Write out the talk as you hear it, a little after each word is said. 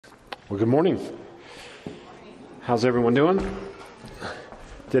Well, good morning. How's everyone doing?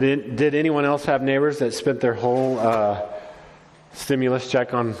 Did anyone else have neighbors that spent their whole stimulus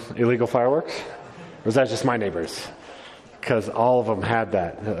check on illegal fireworks? Or was that just my neighbors? Because all of them had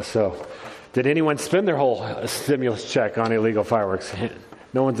that. So, did anyone spend their whole stimulus check on illegal fireworks?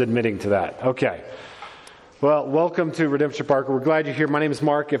 No one's admitting to that. Okay. Well, welcome to Redemption Parker. We're glad you're here. My name is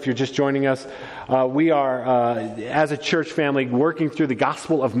Mark. If you're just joining us, we are, as a church family, working through the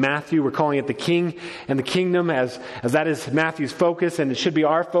Gospel of Matthew. We're calling it the King and the Kingdom, as that is Matthew's focus, and it should be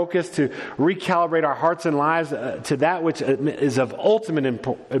our focus to recalibrate our hearts and lives to that which is of ultimate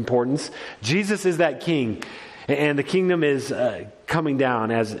importance. Jesus is that King, and the kingdom is coming down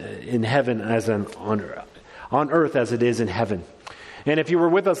as in heaven, as on earth as it is in heaven. And if you were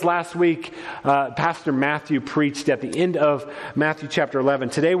with us last week, Pastor Matthew preached at the end of Matthew chapter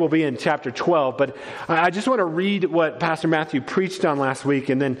 11. Today we'll be in chapter 12, but I just want to read what Pastor Matthew preached on last week,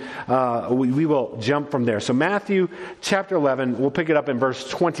 and then we will jump from there. So Matthew chapter 11, we'll pick it up in verse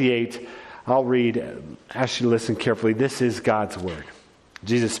 28. I'll read. Ask you to listen carefully. This is God's word.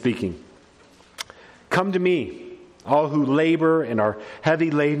 Jesus speaking. Come to me, all who labor and are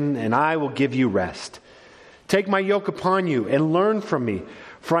heavy laden, and I will give you rest. Take my yoke upon you and learn from me,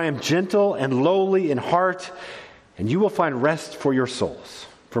 for I am gentle and lowly in heart, and you will find rest for your souls.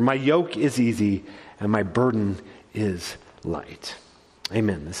 For my yoke is easy and my burden is light.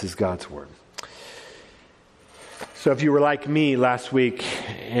 Amen. This is God's word. So if you were like me last week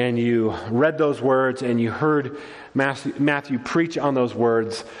and you read those words and you heard Matthew preach on those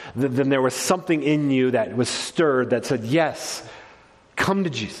words, then there was something in you that was stirred that said, yes, come to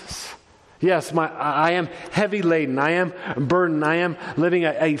Jesus. Yes, I am heavy laden. I am burdened. I am living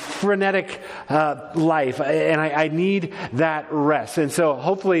a frenetic life, and I need that rest. And so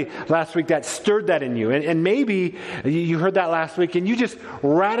hopefully last week that stirred that in you. And maybe you heard that last week and you just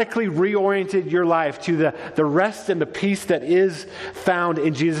radically reoriented your life to the rest and the peace that is found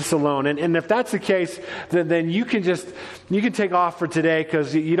in Jesus alone. And if that's the case, then you can take off for today,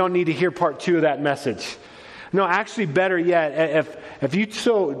 because you don't need to hear part 2 of that message. No, actually, better yet, if you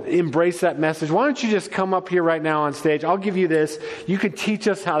so embrace that message, why don't you just come up here right now on stage? I'll give you this. You can teach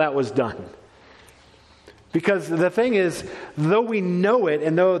us how that was done. Because the thing is, though we know it,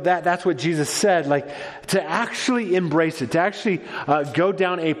 and though that's what Jesus said, like to actually embrace it, to actually go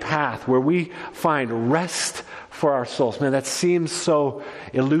down a path where we find rest for our souls, man, that seems so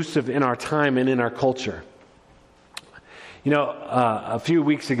elusive in our time and in our culture. You know, a few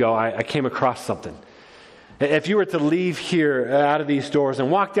weeks ago, I came across something. If you were to leave here out of these doors and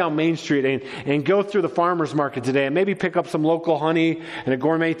walk down Main Street and go through the farmer's market today and maybe pick up some local honey and a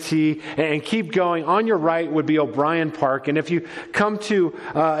gourmet tea and keep going, on your right would be O'Brien Park. And if you come to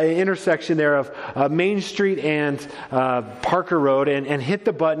an intersection there of Main Street and Parker Road and hit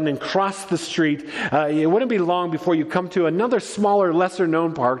the button and cross the street, it wouldn't be long before you come to another smaller, lesser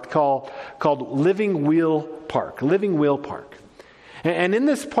known park called Living Wheel Park. Living Wheel Park. And in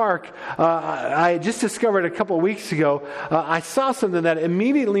this park, I just discovered a couple of weeks ago, I saw something that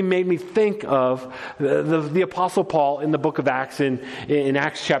immediately made me think of the Apostle Paul in the book of Acts, in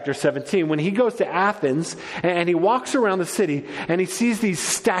Acts chapter 17, when he goes to Athens and he walks around the city and he sees these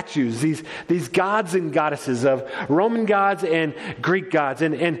statues, these gods and goddesses of Roman gods and Greek gods.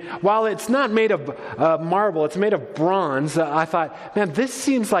 And while it's not made of marble, it's made of bronze, I thought, man, this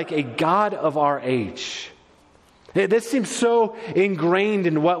seems like a God of our age. This seems so ingrained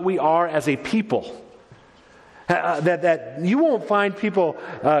in what we are as a people that you won't find people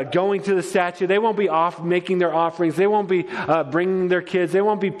going to the statue. They won't be making their offerings. They won't be bringing their kids. They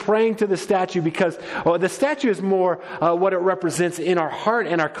won't be praying to the statue, because the statue is more what it represents in our heart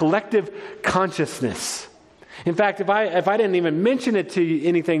and our collective consciousness. In fact, if I didn't even mention it to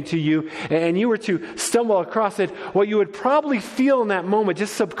anything to you, and you were to stumble across it, what you would probably feel in that moment,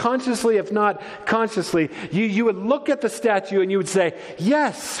 just subconsciously, if not consciously, you would look at the statue and you would say,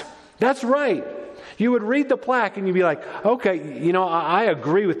 yes, that's right. You would read the plaque and you'd be like, okay, I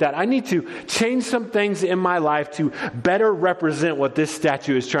agree with that. I need to change some things in my life to better represent what this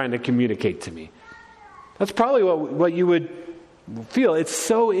statue is trying to communicate to me. That's probably what you would feel. It's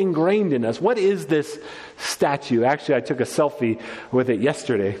so ingrained in us. What is this statue? Actually, I took a selfie with it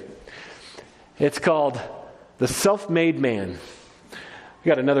yesterday. It's called the Self-Made Man. We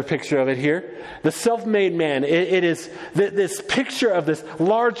got another picture of it here. The Self-Made Man. It is this picture of this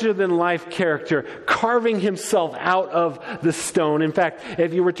larger-than-life character carving himself out of the stone. In fact,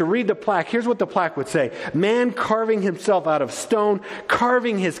 if you were to read the plaque, here's what the plaque would say. Man carving himself out of stone,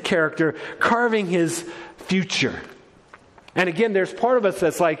 carving his character, carving his future. And again, there's part of us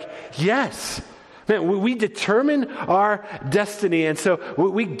that's like, yes, Man, we determine our destiny, and so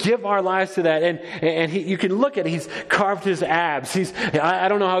we give our lives to that. And you can look at it, he's carved his abs. I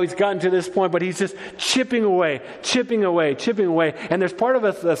don't know how he's gotten to this point, but he's just chipping away. And there's part of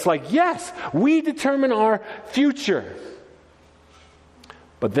us that's like, yes, we determine our future.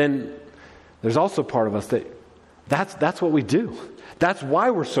 But then there's also part of us that's what we do. That's why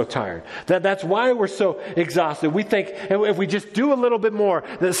we're so tired. That's why we're so exhausted. We think if we just do a little bit more,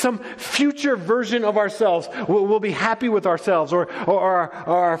 that some future version of ourselves will be happy with ourselves, or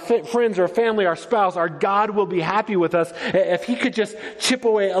our friends or family, our spouse, our God will be happy with us if he could just chip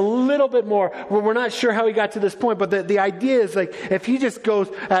away a little bit more. We're not sure how he got to this point, but the idea is like if he just goes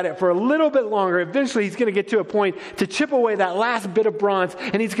at it for a little bit longer, eventually he's going to get to a point to chip away that last bit of bronze,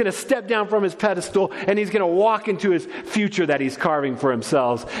 and he's going to step down from his pedestal, and he's going to walk into his future that he's carving for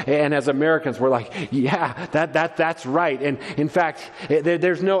himself. And as Americans, we're like, yeah, that's right. And in fact,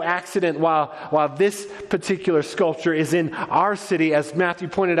 there's no accident while this particular sculpture is in our city, as Matthew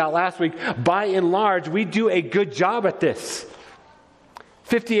pointed out last week. By and large, we do a good job at this.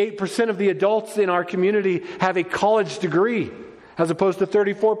 58% of the adults in our community have a college degree, as opposed to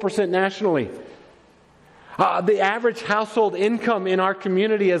 34% nationally. The average household income in our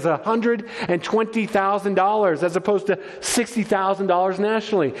community is $120,000 as opposed to $60,000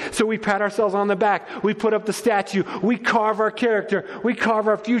 nationally. So we pat ourselves on the back. We put up the statue. We carve our character. We carve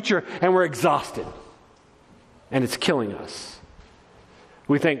our future. And we're exhausted. And it's killing us.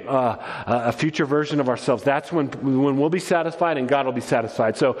 We think a future version of ourselves, that's when we'll be satisfied and God will be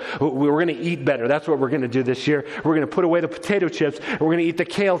satisfied. So we're going to eat better. That's what we're going to do this year. We're going to put away the potato chips. And we're going to eat the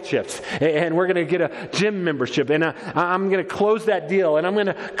kale chips. And we're going to get a gym membership. And I'm going to close that deal. And I'm going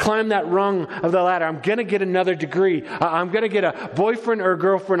to climb that rung of the ladder. I'm going to get another degree. I'm going to get a boyfriend or a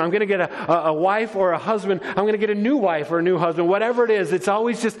girlfriend. I'm going to get a wife or a husband. I'm going to get a new wife or a new husband. Whatever it is, it's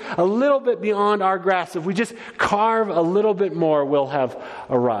always just a little bit beyond our grasp. If we just carve a little bit more, we'll have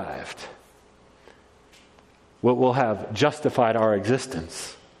arrived. We'll have justified our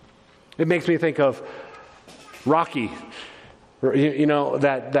existence. It makes me think of Rocky, you know,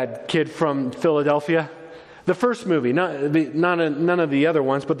 that kid from Philadelphia. The first movie, none of the other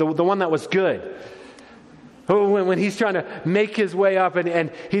ones, but the one that was good. When he's trying to make his way up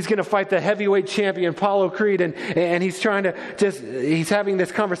and he's going to fight the heavyweight champion, Apollo Creed, and he's trying to he's having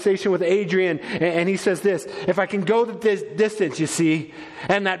this conversation with Adrian, and he says this: if I can go this distance, you see,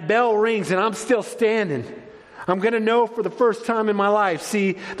 and that bell rings and I'm still standing, I'm going to know for the first time in my life,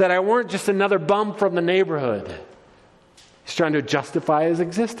 see, that I weren't just another bum from the neighborhood. He's trying to justify his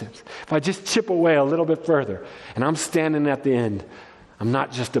existence. If I just chip away a little bit further and I'm standing at the end, I'm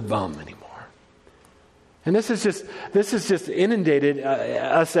not just a bum anymore. And this is just inundated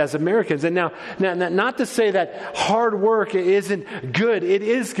us as Americans. And now, not to say that hard work isn't good. It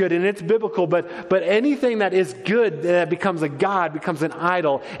is good and it's biblical. But anything that is good that becomes a god becomes an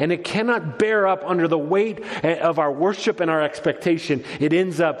idol, and it cannot bear up under the weight of our worship and our expectation. It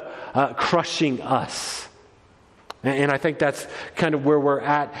ends up crushing us. And I think that's kind of where we're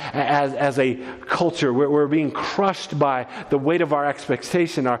at as a culture. We're being crushed by the weight of our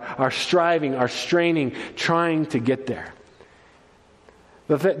expectation, our striving, our straining, trying to get there.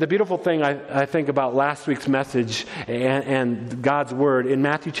 The beautiful thing I think about last week's message and God's Word in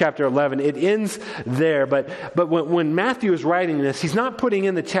Matthew chapter 11, it ends there. But when Matthew is writing this, he's not putting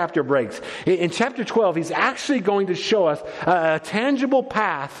in the chapter breaks. In chapter 12, he's actually going to show us a tangible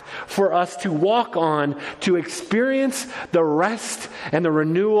path for us to walk on to experience the rest and the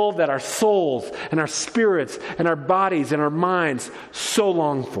renewal that our souls and our spirits and our bodies and our minds so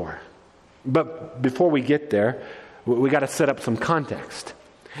long for. But before we get there, we got to set up some context.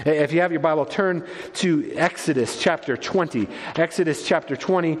 If you have your Bible, turn to Exodus chapter 20. Exodus chapter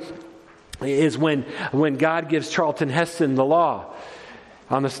 20 is when God gives Charlton Heston the law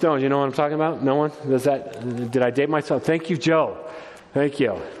on the stone. You know what I'm talking about? No one? Did I date myself? Thank you, Joe. Thank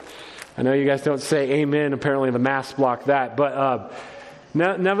you. I know you guys don't say amen. Apparently the mask blocked that. But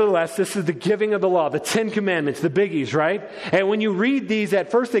nevertheless, this is the giving of the law, the 10 Commandments, the biggies, right? And when you read these,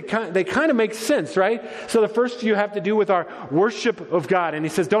 at first they kind of make sense, right? So the first few have to do with our worship of God. And he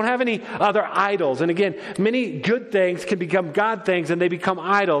says, don't have any other idols. And again, many good things can become God things and they become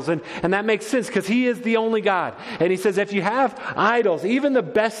idols. And that makes sense because he is the only God. And he says, if you have idols, even the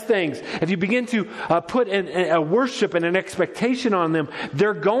best things, if you begin to put a worship and an expectation on them,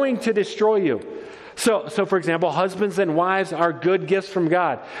 they're going to destroy you. So for example, husbands and wives are good gifts from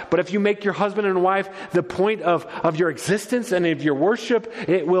God. But if you make your husband and wife the point of your existence and of your worship,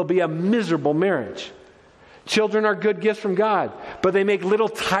 it will be a miserable marriage. Children are good gifts from God, but they make little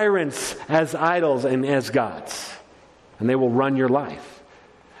tyrants as idols and as gods. And they will run your life.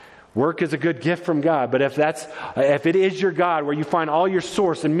 Work is a good gift from God, but if it is your God, where you find all your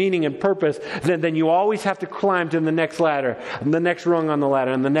source and meaning and purpose, then you always have to climb to the next ladder, and the next rung on the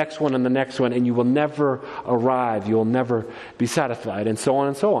ladder, and the next one, and you will never arrive. You will never be satisfied, and so on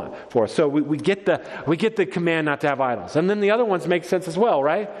and so on. So we get the command not to have idols, and then the other ones make sense as well,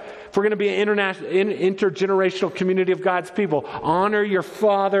 right? If we're going to be an intergenerational community of God's people, honor your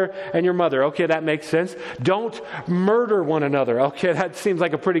father and your mother. Okay, that makes sense. Don't murder one another. Okay, that seems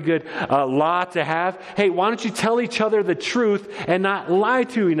like a pretty good law to have. Hey, why don't you tell each other the truth and not lie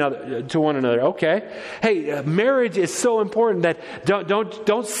to one another? Okay. Hey, marriage is so important that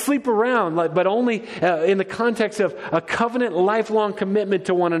don't sleep around, but only in the context of a covenant, lifelong commitment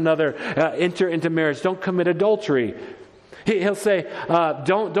to one another. Enter into marriage. Don't commit adultery. He'll say,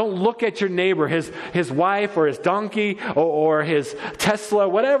 don't look at your neighbor, his wife or his donkey or his Tesla,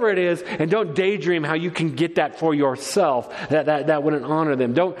 whatever it is, and don't daydream how you can get that for yourself. That wouldn't honor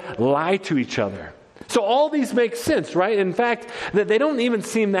them. Don't lie to each other. So all these make sense, right? In fact, they don't even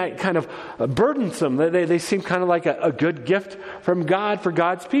seem that kind of burdensome. They seem kind of like a good gift from God for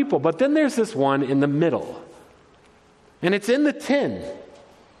God's people. But then there's this one in the middle. And it's in the 10.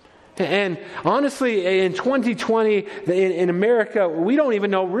 And honestly, in 2020, in America, we don't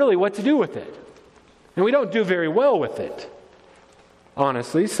even know really what to do with it. And we don't do very well with it,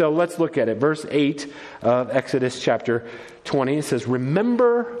 honestly. So let's look at it. Verse 8 of Exodus chapter 20, it says,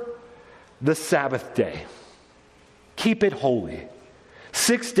 "Remember the Sabbath day. Keep it holy.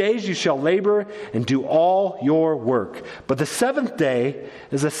 6 days you shall labor and do all your work. But the seventh day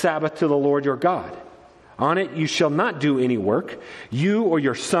is a Sabbath to the Lord your God. On it you shall not do any work, you or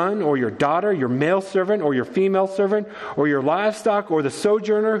your son or your daughter, your male servant or your female servant, or your livestock or the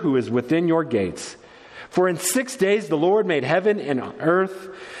sojourner who is within your gates. For in 6 days the Lord made heaven and earth,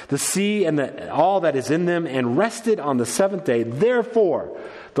 the sea and all that is in them, and rested on the seventh day. Therefore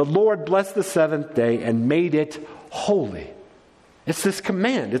the Lord blessed the seventh day and made it holy." It's this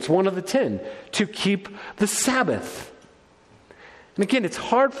command. It's one of the 10 to keep the Sabbath. And again, it's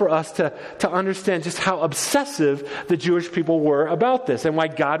hard for us to understand just how obsessive the Jewish people were about this and why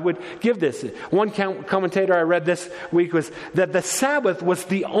God would give this. One commentator I read this week was that the Sabbath was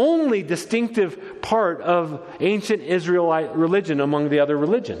the only distinctive part of ancient Israelite religion among the other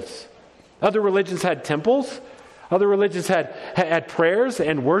religions. Other religions had temples. Other religions had prayers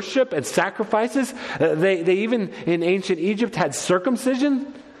and worship and sacrifices. They even in ancient Egypt had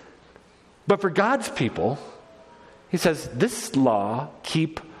circumcision. But for God's people, he says, this law,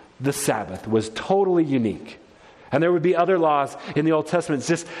 keep the Sabbath, was totally unique. And there would be other laws in the Old Testament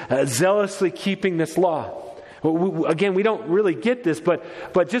just zealously keeping this law. Again, we don't really get this, but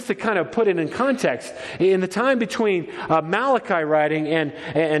just to kind of put it in context, in the time between Malachi writing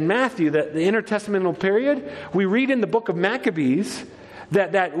and Matthew, the intertestamental period, we read in the book of Maccabees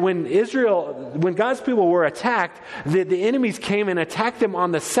that when God's people were attacked, the enemies came and attacked them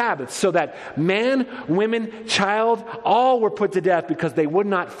on the Sabbath, so that man, women, child, all were put to death because they would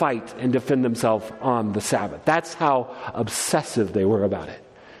not fight and defend themselves on the Sabbath. That's how obsessive they were about it.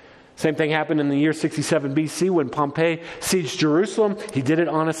 Same thing happened in the year 67 BC when Pompey sieged Jerusalem. He did it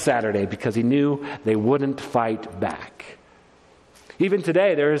on a Saturday because he knew they wouldn't fight back. Even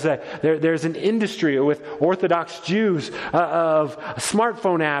today, there's an industry with Orthodox Jews of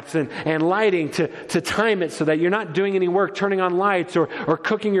smartphone apps and lighting to time it so that you're not doing any work, turning on lights or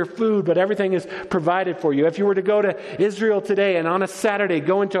cooking your food, but everything is provided for you. If you were to go to Israel today and on a Saturday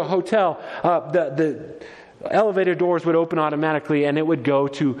go into a hotel, the elevator doors would open automatically and it would go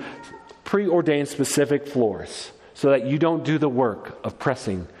to preordained specific floors so that you don't do the work of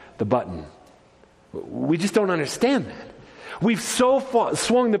pressing the button. We just don't understand that. We've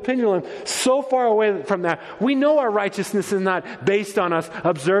swung the pendulum so far away from that. We know our righteousness is not based on us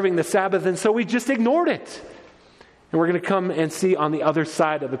observing the Sabbath, and so we just ignored it. And we're going to come and see on the other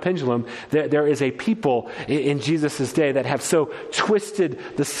side of the pendulum that there is a people in Jesus' day that have so twisted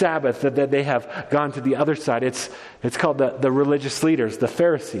the Sabbath that they have gone to the other side. It's called the religious leaders, the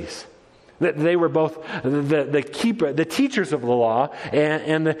Pharisees. They were both the teachers of the law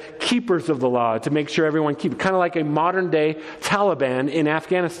and the keepers of the law to make sure everyone keeps it. Kind of like a modern day Taliban in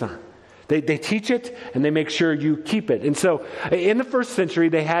Afghanistan. They teach it and they make sure you keep it. And so in the first century,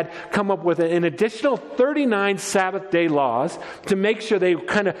 they had come up with an additional 39 Sabbath day laws to make sure they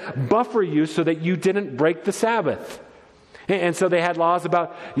kind of buffer you so that you didn't break the Sabbath. And so they had laws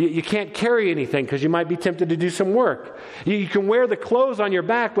about you can't carry anything because you might be tempted to do some work. You can wear the clothes on your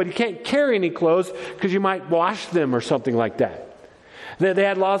back, but you can't carry any clothes because you might wash them or something like that. They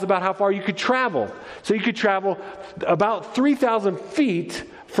had laws about how far you could travel. So you could travel about 3,000 feet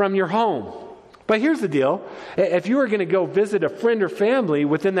from your home. But here's the deal. If you were going to go visit a friend or family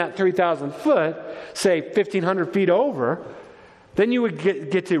within that 3,000 foot, say 1,500 feet over, then you would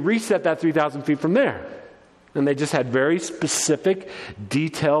get to reset that 3,000 feet from there. And they just had very specific,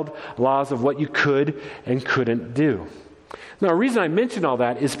 detailed laws of what you could and couldn't do. Now, the reason I mention all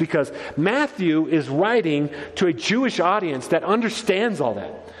that is because Matthew is writing to a Jewish audience that understands all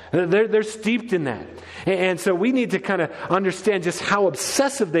that. They're steeped in that. And so we need to kind of understand just how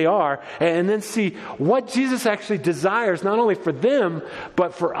obsessive they are and then see what Jesus actually desires, not only for them,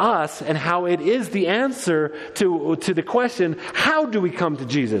 but for us, and how it is the answer to the question, how do we come to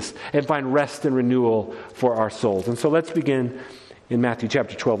Jesus and find rest and renewal for our souls? And so let's begin in Matthew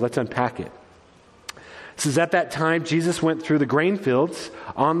chapter 12. Let's unpack it. It says, at that time, Jesus went through the grain fields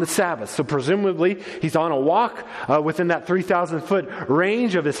on the Sabbath. So presumably, he's on a walk within that 3,000 foot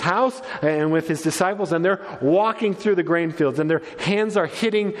range of his house and with his disciples, and they're walking through the grain fields, and their hands are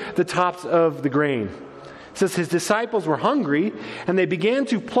hitting the tops of the grain. It says his disciples were hungry, and they began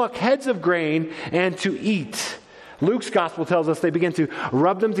to pluck heads of grain and to eat. Luke's gospel tells us they began to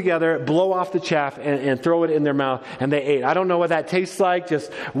rub them together, blow off the chaff, and throw it in their mouth, and they ate. I don't know what that tastes like.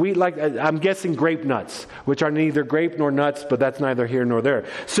 I'm guessing grape nuts, which are neither grape nor nuts, but that's neither here nor there.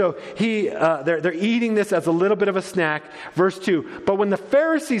 So they're eating this as a little bit of a snack. Verse 2, but when the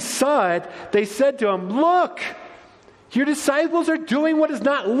Pharisees saw it, they said to him, look, your disciples are doing what is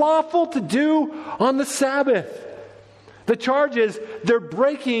not lawful to do on the Sabbath. The charge is they're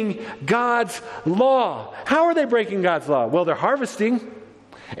breaking God's law. How are they breaking God's law? Well, they're harvesting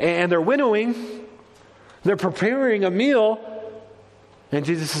and they're winnowing. They're preparing a meal. And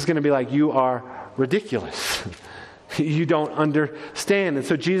Jesus is going to be like, you are ridiculous. You don't understand. And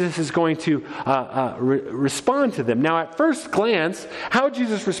so Jesus is going to respond to them. Now, at first glance, how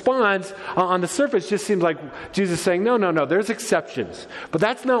Jesus responds on the surface just seems like Jesus saying, no, there's exceptions. But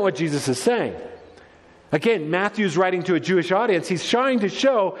that's not what Jesus is saying. Again, Matthew's writing to a Jewish audience. He's trying to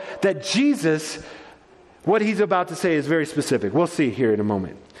show that Jesus, what he's about to say is very specific. We'll see here in a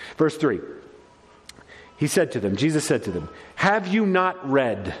moment. Verse 3. Jesus said to them, have you not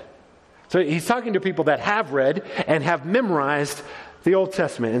read? So he's talking to people that have read and have memorized the Old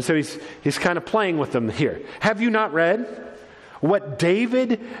Testament. And so he's kind of playing with them here. Have you not read what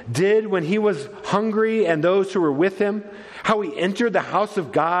David did when he was hungry and those who were with him? How he entered the house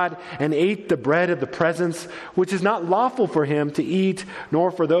of God and ate the bread of the presence, which is not lawful for him to eat,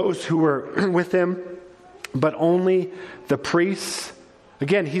 nor for those who were with him, but only the priests.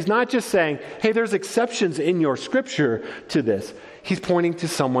 Again, he's not just saying, hey, there's exceptions in your scripture to this. He's pointing to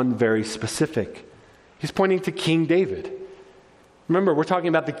someone very specific. He's pointing to King David. Remember, we're talking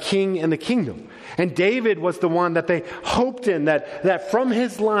about the king and the kingdom. And David was the one that they hoped in, that from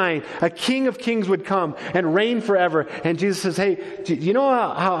his line, a king of kings would come and reign forever. And Jesus says, hey, do you know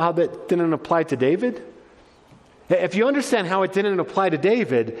how that didn't apply to David? If you understand how it didn't apply to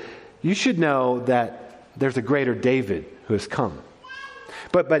David, you should know that there's a greater David who has come.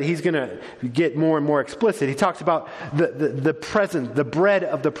 But he's going to get more and more explicit. He talks about the present, the bread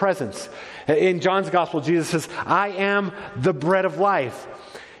of the presence. In John's gospel, Jesus says, I am the bread of life.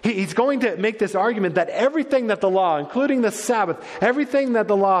 He's going to make this argument that everything that the law, including the Sabbath, everything that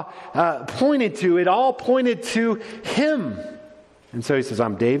the law pointed to, it all pointed to him. And so he says,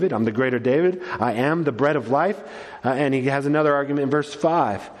 I'm David, I'm the greater David, I am the bread of life. And he has another argument in verse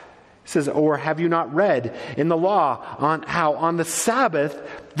 5. He says, or have you not read in the law on how on the Sabbath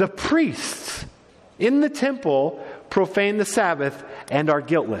the priests in the temple profane the Sabbath and are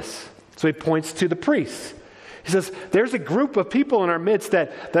guiltless? So he points to the priests. He says, there's a group of people in our midst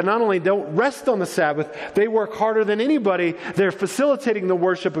that not only don't rest on the Sabbath, they work harder than anybody. They're facilitating the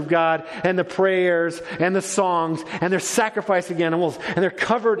worship of God and the prayers and the songs, and they're sacrificing animals, and they're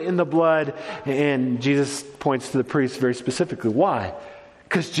covered in the blood. And Jesus points to the priests very specifically. Why?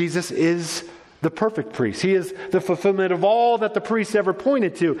 Because Jesus is the perfect priest. He is the fulfillment of all that the priests ever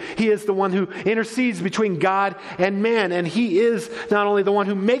pointed to. He is the one who intercedes between God and man. And he is not only the one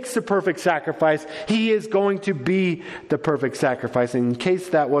who makes the perfect sacrifice, he is going to be the perfect sacrifice. And in case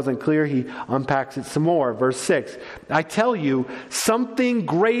that wasn't clear, he unpacks it some more. Verse 6, I tell you, something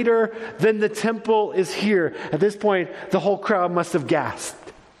greater than the temple is here. At this point, the whole crowd must have gasped.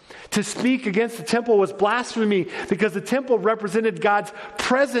 To speak against the temple was blasphemy because the temple represented God's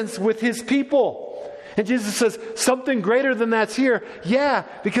presence with his people. And Jesus says, something greater than that's here. Yeah,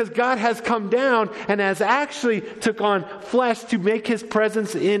 because God has come down and has actually took on flesh to make his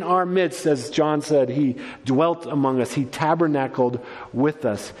presence in our midst. As John said, he dwelt among us. He tabernacled with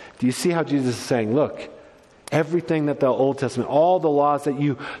us. Do you see how Jesus is saying, look, Everything that the Old Testament, all the laws that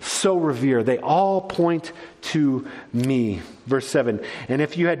you so revere, they all point to me. Verse 7, and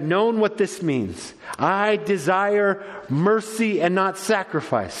if you had known what this means, I desire mercy and not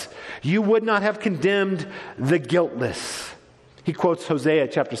sacrifice, you would not have condemned the guiltless. He quotes Hosea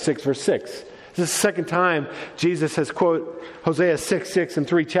chapter 6, verse 6. This is the second time Jesus has quoted Hosea 6 in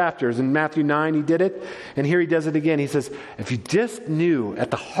 3 chapters. In Matthew 9, he did it. And here he does it again. He says, if you just knew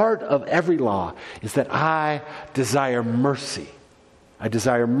at the heart of every law is that I desire mercy. I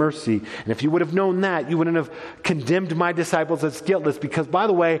desire mercy. And if you would have known that, you wouldn't have condemned my disciples as guiltless. Because, by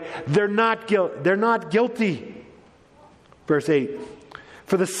the way, they're not guilty. Verse 8.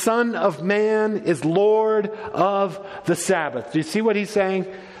 For the Son of Man is Lord of the Sabbath. Do you see what he's saying?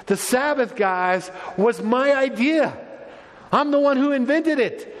 The Sabbath, guys, was my idea. I'm the one who invented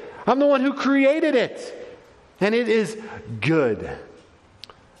it. I'm the one who created it. And it is good.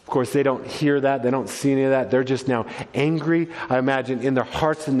 Of course, they don't hear that. They don't see any of that. They're just now angry. I imagine in their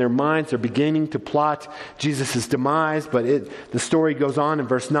hearts and their minds, they're beginning to plot Jesus' demise. But the story goes on in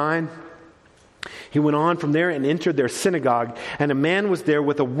verse 9. He went on from there and entered their synagogue, and a man was there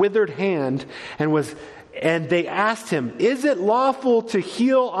with a withered hand, and they asked him, is it lawful to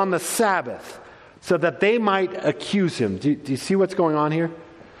heal on the Sabbath? So that they might accuse him. Do you see what's going on here?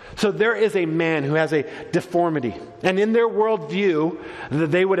 So there is a man who has a deformity. And in their worldview,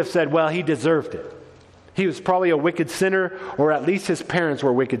 they would have said, well, he deserved it. He was probably a wicked sinner, or at least his parents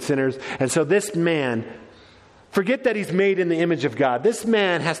were wicked sinners. And so this man, forget that he's made in the image of God. This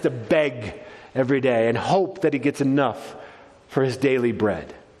man has to beg every day and hope that he gets enough for his daily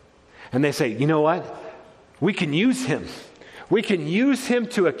bread. And they say, you know what? We can use him. We can use him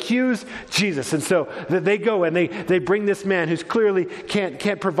to accuse Jesus. And so they go and they bring this man who's clearly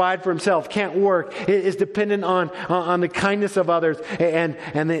can't provide for himself, can't work, is dependent on the kindness of others, and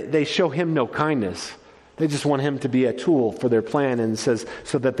they show him no kindness. They just want him to be a tool for their plan, and it says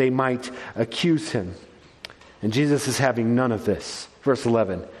so that they might accuse him. And Jesus is having none of this. Verse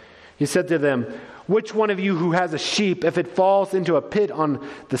 11. He said to them, which one of you who has a sheep, if it falls into a pit on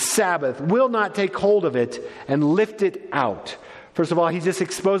the Sabbath, will not take hold of it and lift it out? First of all, he just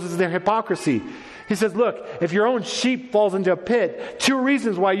exposes their hypocrisy. He says, look, if your own sheep falls into a pit, 2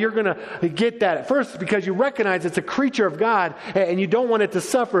 reasons why you're going to get that. First, because you recognize it's a creature of God and you don't want it to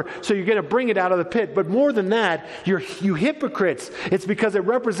suffer, so you're going to bring it out of the pit. But more than that, you hypocrites, it's because it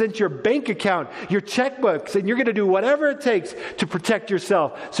represents your bank account, your checkbooks, and you're going to do whatever it takes to protect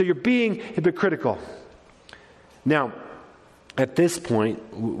yourself. So you're being hypocritical. Now, at this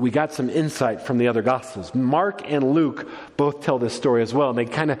point, we got some insight from the other Gospels. Mark and Luke both tell this story as well, and they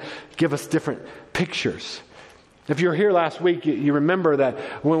kind of give us different pictures. If you were here last week, you remember that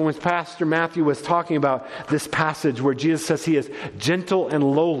when Pastor Matthew was talking about this passage where Jesus says he is gentle and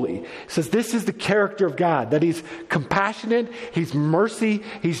lowly. He says this is the character of God, that he's compassionate, he's mercy,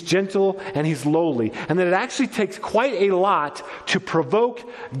 he's gentle, and he's lowly. And that it actually takes quite a lot to provoke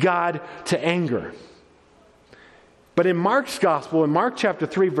God to anger. But in Mark's gospel, in Mark chapter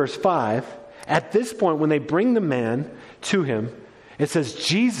 3, verse 5, at this point when they bring the man to him, it says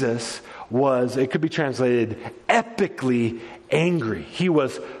Jesus was, it could be translated, epically angry. He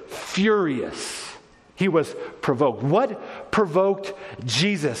was furious. He was provoked. What provoked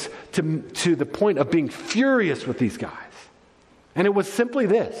Jesus to the point of being furious with these guys? And it was simply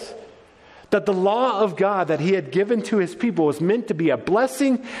this, that the law of God that he had given to his people was meant to be a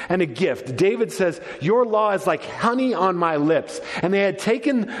blessing and a gift. David says, your law is like honey on my lips. And they had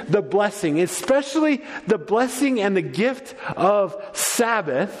taken the blessing, especially the blessing and the gift of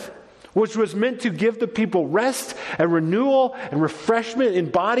Sabbath, which was meant to give the people rest and renewal and refreshment in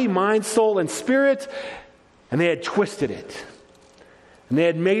body, mind, soul, and spirit. And they had twisted it. And they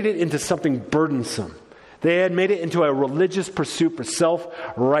had made it into something burdensome. They had made it into a religious pursuit for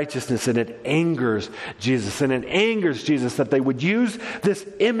self-righteousness, and it angers Jesus. And it angers Jesus that they would use this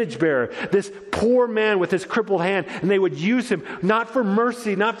image bearer, this poor man with his crippled hand, and they would use him not for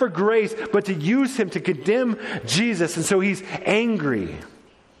mercy, not for grace, but to use him to condemn Jesus. And so he's angry.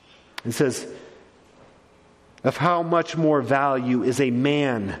 It says, of how much more value is a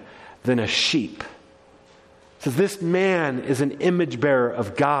man than a sheep? It says, this man is an image bearer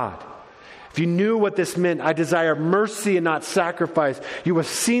of God. If you knew what this meant, I desire mercy and not sacrifice, you have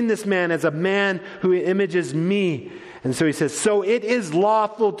seen this man as a man who images me. And so he says, so it is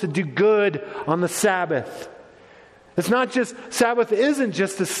lawful to do good on the Sabbath. It's not just, Sabbath isn't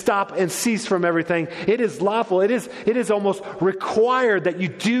just to stop and cease from everything. It is lawful. It is almost required that you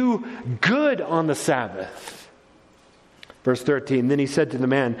do good on the Sabbath. Verse 13, then he said to the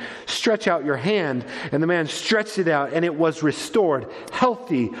man, stretch out your hand. And the man stretched it out, and it was restored,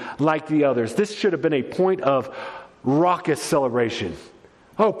 healthy like the others. This should have been a point of raucous celebration.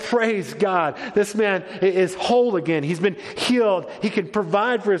 Oh, praise God. This man is whole again. He's been healed. He can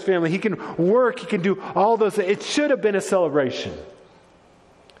provide for his family. He can work. He can do all those things. It should have been a celebration.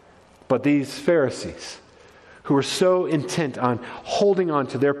 But these Pharisees, who were so intent on holding on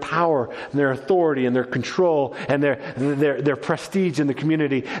to their power and their authority and their control and their prestige in the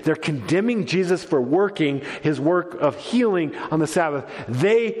community, they're condemning Jesus for working his work of healing on the Sabbath.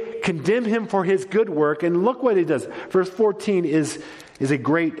 They condemn him for his good work, and look what he does. Verse 14 is a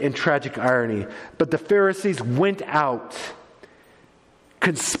great and tragic irony. But the Pharisees went out,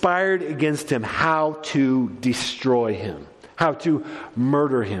 conspired against him how to destroy him, how to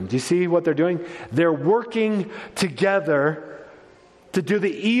murder him. Do you see what they're doing? They're working together to do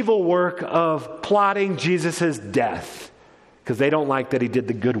the evil work of plotting Jesus' death because they don't like that he did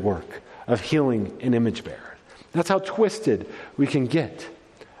the good work of healing an image bearer. That's how twisted we can get.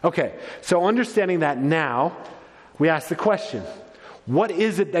 Okay, so understanding that now, we ask the question, what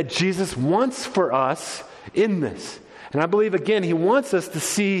is it that Jesus wants for us in this? And I believe, again, he wants us to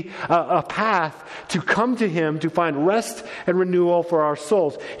see a path to come to him to find rest and renewal for our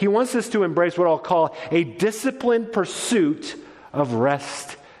souls. He wants us to embrace what I'll call a disciplined pursuit of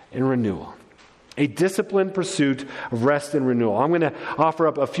rest and renewal. A disciplined pursuit of rest and renewal. I'm going to offer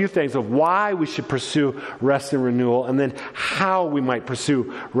up a few things of why we should pursue rest and renewal, and then how we might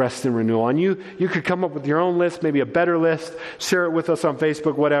pursue rest and renewal. And you could come up with your own list, maybe a better list, share it with us on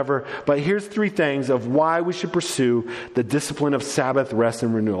Facebook, whatever. But here's 3 things of why we should pursue the discipline of Sabbath rest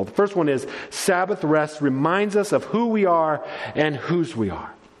and renewal. The first one is Sabbath rest reminds us of who we are and whose we are.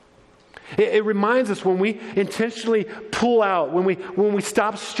 It reminds us when we intentionally pull out, when we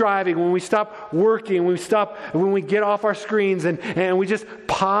stop striving, when we stop working, when we get off our screens and we just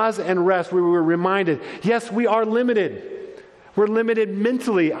pause and rest, we were reminded, yes, we are limited. We're limited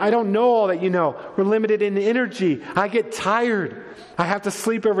mentally. I don't know all that you know. We're limited in energy. I get tired. I have to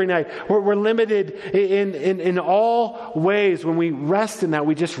sleep every night. We're limited in all ways. When we rest in that,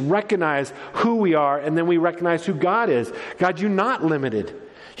 we just recognize who we are, and then we recognize who God is. God, you're not limited.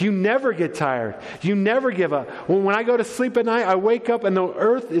 You never get tired. You never give up. When I go to sleep at night, I wake up and the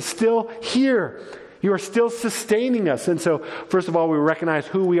earth is still here. You are still sustaining us. And so, first of all, we recognize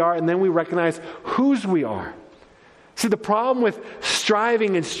who we are, and then we recognize whose we are. See, the problem with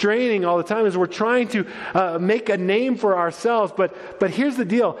striving and straining all the time is we're trying to make a name for ourselves. But here's the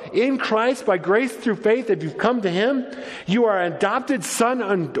deal. In Christ, by grace through faith, if you've come to him, you are an adopted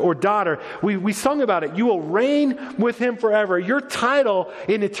son or daughter. We sung about it. You will reign with him forever. Your title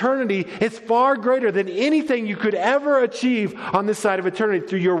in eternity is far greater than anything you could ever achieve on this side of eternity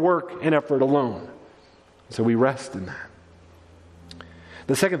through your work and effort alone. So we rest in that.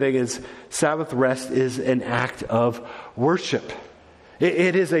 The second thing is Sabbath rest is an act of worship.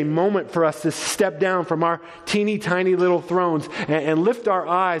 It is a moment for us to step down from our teeny tiny little thrones and lift our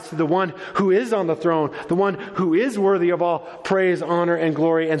eyes to the one who is on the throne, the one who is worthy of all praise, honor, and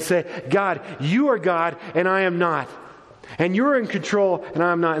glory, and say, God, you are God and I am not. And you're in control and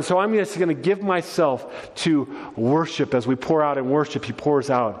I'm not. And so I'm just going to give myself to worship. As we pour out in worship, he pours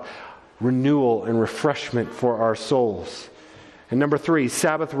out renewal and refreshment for our souls. And number 3,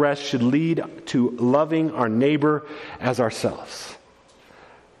 Sabbath rest should lead to loving our neighbor as ourselves.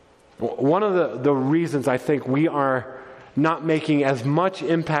 One of the reasons I think we are not making as much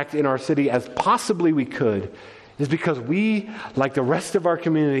impact in our city as possibly we could is because we, like the rest of our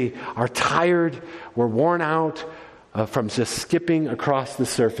community, are tired, we're worn out from just skipping across the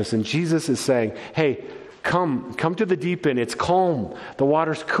surface. And Jesus is saying, hey, Come to the deep end. It's calm. The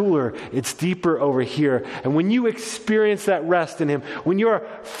water's cooler. It's deeper over here. And when you experience that rest in him, when you are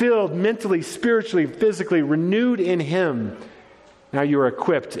filled mentally, spiritually, physically, renewed in him, now you are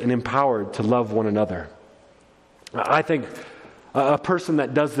equipped and empowered to love one another. I think a person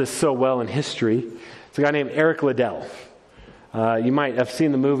that does this so well in history is a guy named Eric Liddell. You might have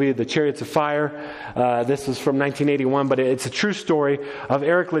seen the movie, The Chariots of Fire. This is from 1981, but it's a true story of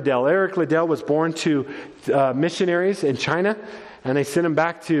Eric Liddell. Eric Liddell was born to missionaries in China, and they sent him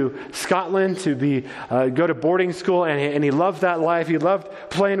back to Scotland to go to boarding school, and he loved that life. He loved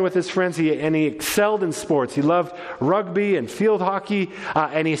playing with his friends, and he excelled in sports. He loved rugby and field hockey,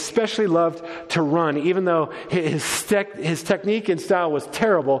 and he especially loved to run. Even though his technique and style was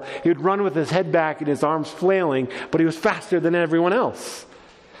terrible, he would run with his head back and his arms flailing, but he was faster than everyone else.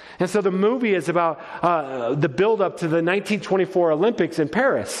 And so the movie is about the build-up to the 1924 Olympics in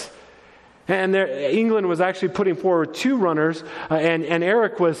Paris. And England was actually putting forward 2 runners, and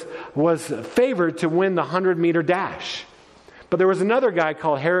Eric was favored to win the 100-meter dash. But there was another guy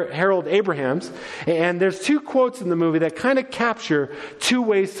called Harold Abrahams, and there's two quotes in the movie that kind of capture two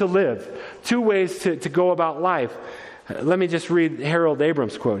ways to live, two ways to go about life. Let me just read Harold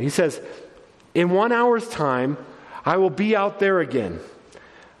Abrams' quote. He says, "In 1 hour's time, I will be out there again.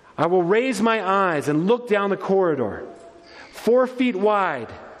 I will raise my eyes and look down the corridor, 4 feet wide."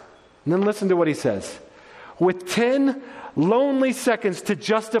 And then listen to what he says. "With 10 lonely seconds to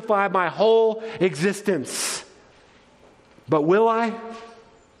justify my whole existence. But will I?"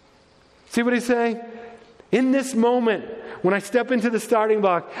 See what he's saying? In this moment, when I step into the starting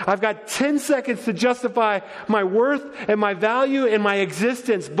block, I've got 10 seconds to justify my worth and my value and my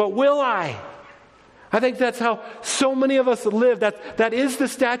existence. But will I? I think that's how so many of us live. That is the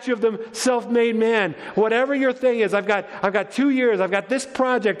statue of the self-made man. Whatever your thing is, I've got 2 years, I've got this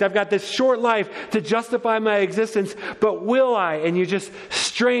project, I've got this short life to justify my existence. But will I? And you're just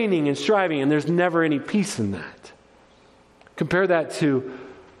straining and striving, and there's never any peace in that. Compare that to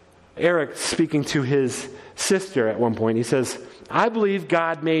Eric speaking to his sister at one point. He says, "I believe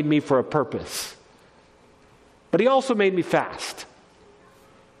God made me for a purpose, but He also made me fast.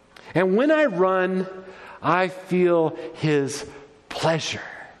 And when I run, I feel His pleasure."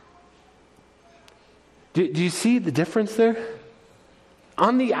 Do you see the difference there?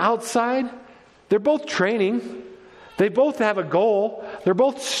 On the outside, they're both training. They both have a goal. They're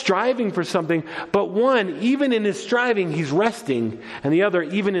both striving for something. But one, even in his striving, he's resting. And the other,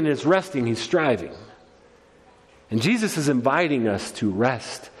 even in his resting, he's striving. And Jesus is inviting us to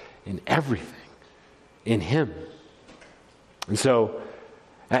rest in everything, in Him. And so,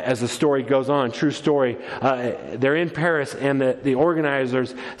 as the story goes on, true story, they're in Paris, and the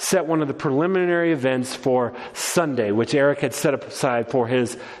organizers set one of the preliminary events for Sunday, which Eric had set aside for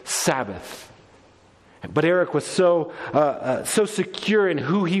his Sabbath. But Eric was so secure in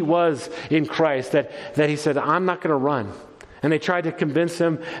who he was in Christ that he said, "I'm not going to run." And they tried to convince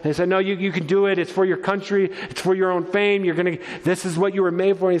him. They said, "No, you can do it. It's for your country. It's for your own fame. This is what you were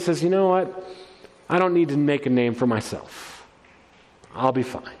made for." And he says, "You know what? I don't need to make a name for myself. I'll be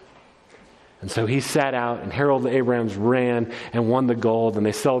fine." And so he sat out, and Harold Abrahams ran and won the gold, and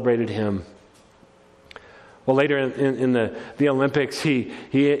they celebrated him. Well, later in the Olympics, he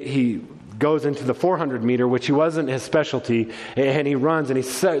goes into the 400 meter, which wasn't his specialty, and he runs, and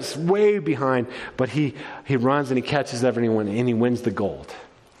he's way behind, but he runs and he catches everyone, and he wins the gold.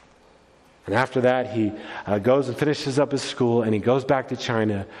 And after that, he goes and finishes up his school, and he goes back to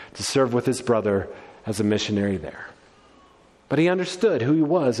China to serve with his brother as a missionary there. But he understood who he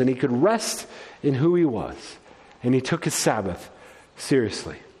was, and he could rest in who he was, and he took his Sabbath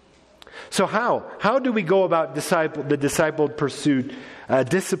seriously. So how do we go about the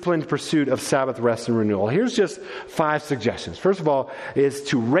disciplined pursuit of Sabbath rest and renewal? Here's just 5 suggestions. First of all, is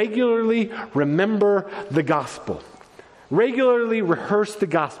to regularly remember the gospel. Regularly rehearse the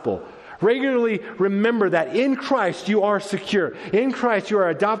gospel. Regularly remember that in Christ you are secure. In Christ you are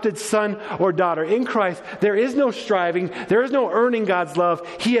adopted son or daughter. In Christ there is no striving. There is no earning God's love.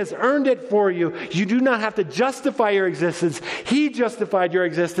 He has earned it for you. You do not have to justify your existence. He justified your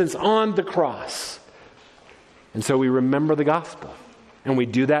existence on the cross. And so we remember the gospel. And we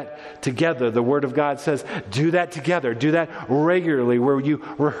do that together. The Word of God says, do that together. Do that regularly, where you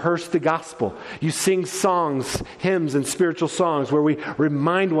rehearse the gospel. You sing songs, hymns, and spiritual songs where we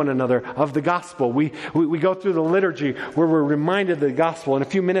remind one another of the gospel. We go through the liturgy where we're reminded of the gospel. In a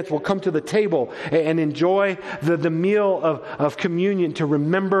few minutes, we'll come to the table and enjoy the meal of communion to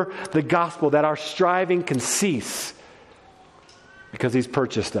remember the gospel, that our striving can cease, because He's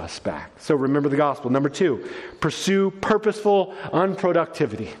purchased us back. So remember the gospel. Number 2, pursue purposeful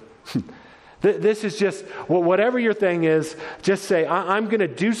unproductivity. This is just, whatever your thing is, just say, I'm going to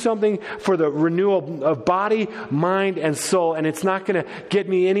do something for the renewal of body, mind, and soul, and it's not going to get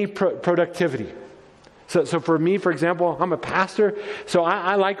me any productivity. So for me, for example, I'm a pastor, so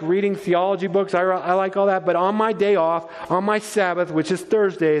I like reading theology books. I like all that. But on my day off, on my Sabbath, which is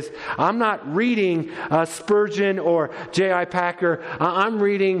Thursdays, I'm not reading Spurgeon or J.I. Packer. I'm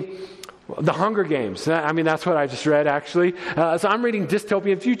reading The Hunger Games. I mean, that's what I just read, actually. So I'm reading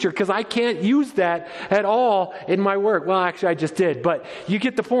Dystopian Future because I can't use that at all in my work. Well, actually, I just did. But you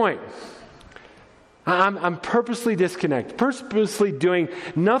get the point. I'm purposely disconnected, purposely doing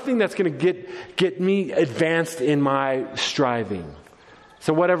nothing that's going to get me advanced in my striving.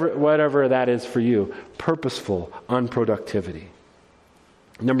 So whatever that is for you, purposeful unproductivity.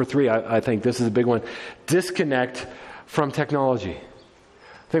 Number 3, I think this is a big one. Disconnect from technology.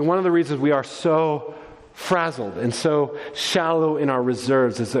 I think one of the reasons we are so frazzled and so shallow in our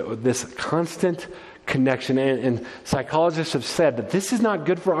reserves is this constant connection. And psychologists have said that this is not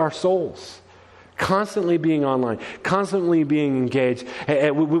good for our souls. constantly being online, constantly being engaged.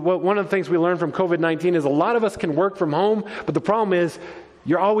 One of the things we learned from COVID-19 is a lot of us can work from home, but the problem is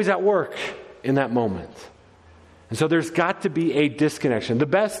you're always at work in that moment. And so there's got to be a disconnection. The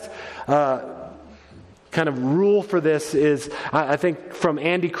best kind of rule for this is, I think, from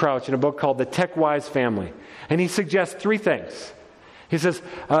Andy Crouch in a book called The Tech-Wise Family. And he suggests 3 things. He says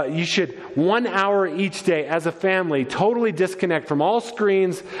you should 1 hour each day as a family totally disconnect from all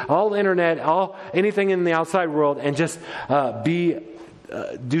screens, all internet, anything in the outside world, and just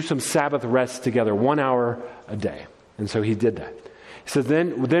do some Sabbath rest together, 1 hour a day. And so he did that. He says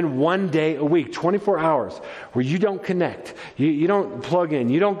then 1 day a week, 24 hours, where you don't connect, you don't plug in,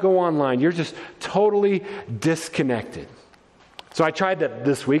 you don't go online, you're just totally disconnected. So I tried that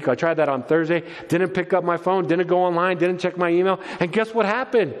this week. I tried that on Thursday. Didn't pick up my phone, didn't go online, didn't check my email. And guess what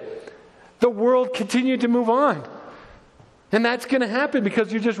happened? The world continued to move on. And that's going to happen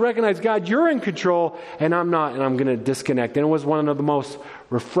because you just recognize, God, you're in control and I'm not, and I'm going to disconnect. And it was one of the most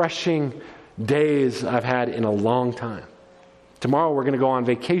refreshing days I've had in a long time. Tomorrow we're going to go on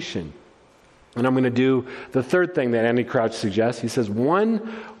vacation. And I'm going to do the third thing that Andy Crouch suggests. He says 1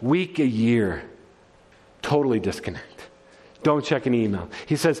 week a year, totally disconnect. Don't check an email.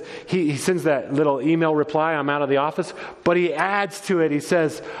 He says, he sends that little email reply, I'm out of the office, but he adds to it, he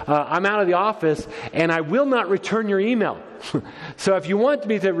says, I'm out of the office and I will not return your email. So if you want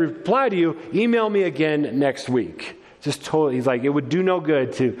me to reply to you, email me again next week. Just totally, he's like, it would do no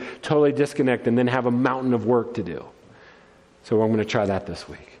good to totally disconnect and then have a mountain of work to do. So I'm going to try that this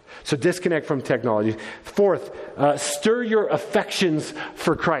week. So disconnect from technology. Fourth, stir your affections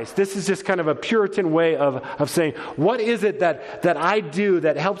for Christ. This is just kind of a Puritan way of saying, what is it that I do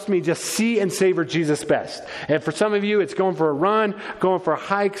that helps me just see and savor Jesus best? And for some of you, it's going for a run, going for a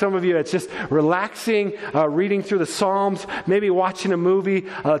hike. Some of you, it's just relaxing, reading through the Psalms, maybe watching a movie,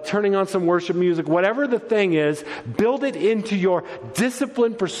 turning on some worship music. Whatever the thing is, build it into your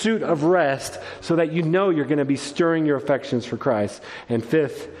disciplined pursuit of rest so that you know you're going to be stirring your affections for Christ. And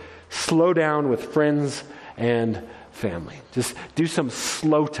fifth, slow down with friends and family. Just do some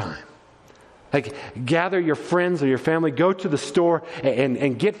slow time. Like gather your friends or your family, go to the store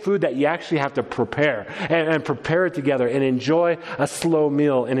and get food that you actually have to prepare and prepare it together and enjoy a slow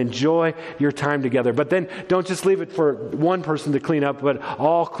meal and enjoy your time together. But then don't just leave it for one person to clean up, but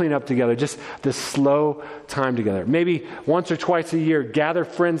all clean up together. Just this slow time together. Maybe once or twice a year, gather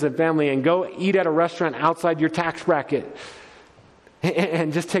friends and family and go eat at a restaurant outside your tax bracket.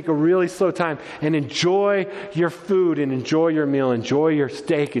 And just take a really slow time and enjoy your food and enjoy your meal, enjoy your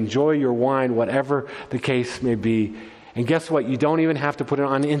steak, enjoy your wine, whatever the case may be. And guess what? You don't even have to put it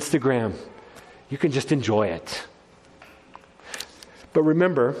on Instagram. You can just enjoy it. But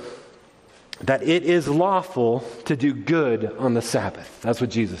remember that it is lawful to do good on the Sabbath. That's what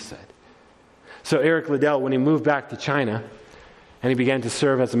Jesus said. So Eric Liddell, when he moved back to China and he began to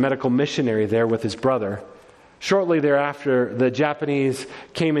serve as a medical missionary there with his brother, shortly thereafter, the Japanese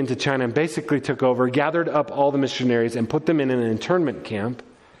came into China and basically took over, gathered up all the missionaries and put them in an internment camp.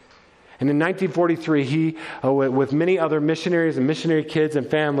 And in 1943, he, with many other missionaries and missionary kids and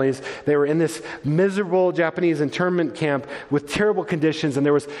families, they were in this miserable Japanese internment camp with terrible conditions. And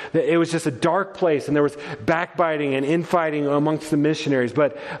it was just a dark place, and there was backbiting and infighting amongst the missionaries.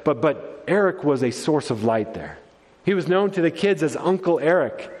 But Eric was a source of light there. He was known to the kids as Uncle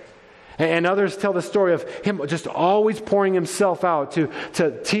Eric. And others tell the story of him just always pouring himself out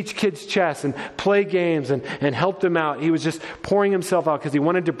to teach kids chess and play games and help them out. He was just pouring himself out because he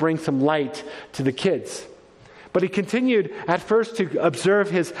wanted to bring some light to the kids. But he continued at first to observe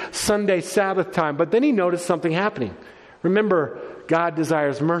his Sunday Sabbath time, but then he noticed something happening. Remember, God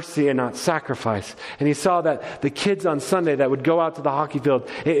desires mercy and not sacrifice. And he saw that the kids on Sunday that would go out to the hockey field,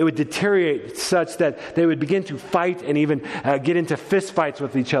 it would deteriorate such that they would begin to fight and even get into fist fights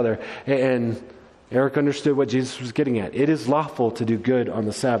with each other. And Eric understood what Jesus was getting at. It is lawful to do good on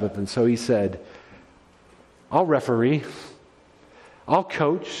the Sabbath. And so he said, I'll referee. I'll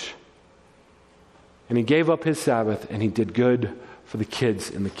coach. And he gave up his Sabbath and he did good for the kids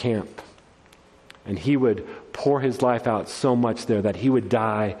in the camp. And he would pour his life out so much there that he would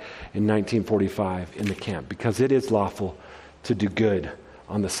die in 1945 in the camp because it is lawful to do good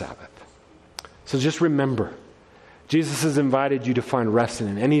on the Sabbath. So just remember, Jesus has invited you to find rest in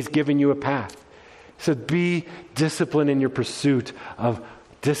him, and he's given you a path. So be disciplined in your pursuit of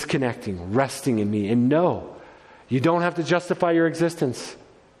disconnecting, resting in me, and know you don't have to justify your existence.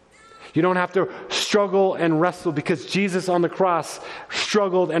 You don't have to struggle and wrestle because Jesus on the cross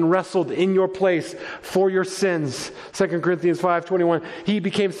struggled and wrestled in your place for your sins. 2 Corinthians 5:21, he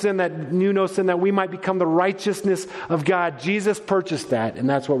became sin that knew no sin that we might become the righteousness of God. Jesus purchased that, and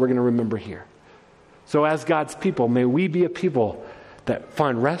that's what we're going to remember here. So as God's people, may we be a people that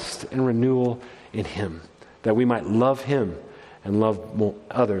find rest and renewal in him, that we might love him and love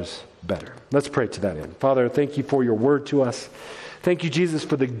others better. Let's pray to that end. Father, thank you for your word to us. Thank you, Jesus,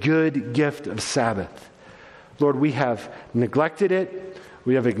 for the good gift of Sabbath. Lord, we have neglected it.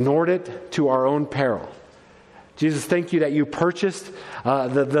 We have ignored it to our own peril. Jesus, thank you that you purchased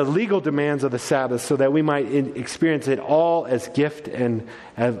the legal demands of the Sabbath so that we might experience it all as gift and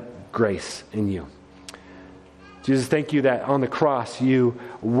as grace in you. Jesus, thank you that on the cross you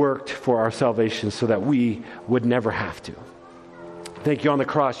worked for our salvation so that we would never have to. Thank you on the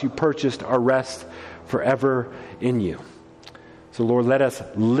cross you purchased our rest forever in you. So Lord, let us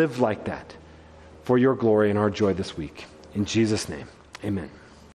live like that for your glory and our joy this week. In Jesus' name, amen.